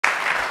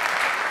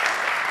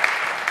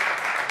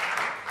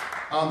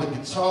On the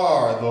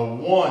guitar, the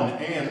one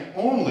and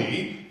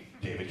only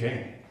David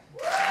Kane.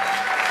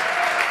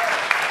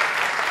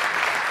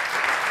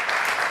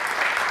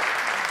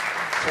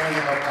 Turning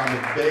up on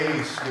the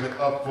bass, give it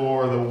up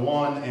for the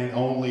one and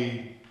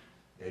only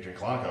Adrian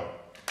Klonko.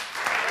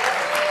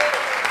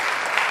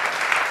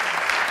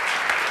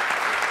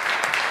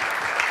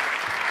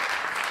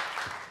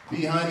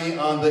 Behind me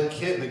on the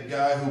kit, the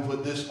guy who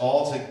put this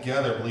all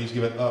together, please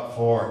give it up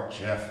for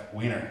Jeff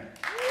Wiener.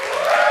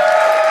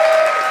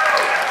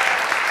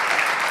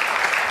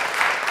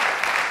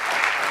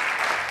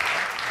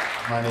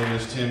 My name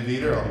is Tim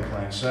Veeder. I'll be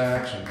playing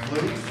sax and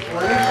flute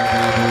for you.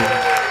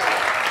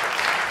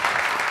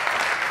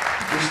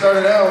 We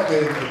started out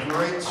with a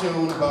great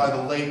tune by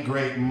the late,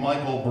 great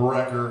Michael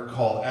Brecker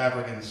called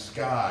African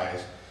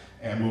Skies,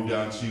 and moved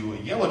on to a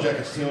Yellow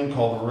Jackets tune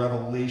called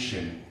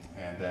Revelation.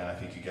 And then I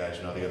think you guys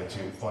know the other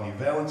two, Funny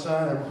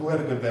Valentine. Who had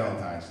a good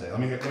Valentine's Day? Let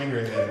me hear if you had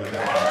a good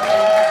Valentine's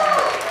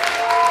Day.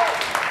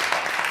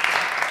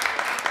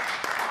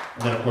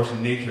 And then, of course,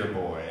 Nature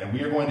Boy. And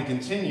we are going to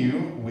continue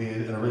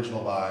with an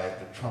original by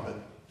the trumpet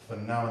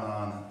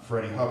phenomenon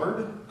Freddie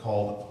Hubbard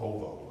called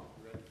POVO.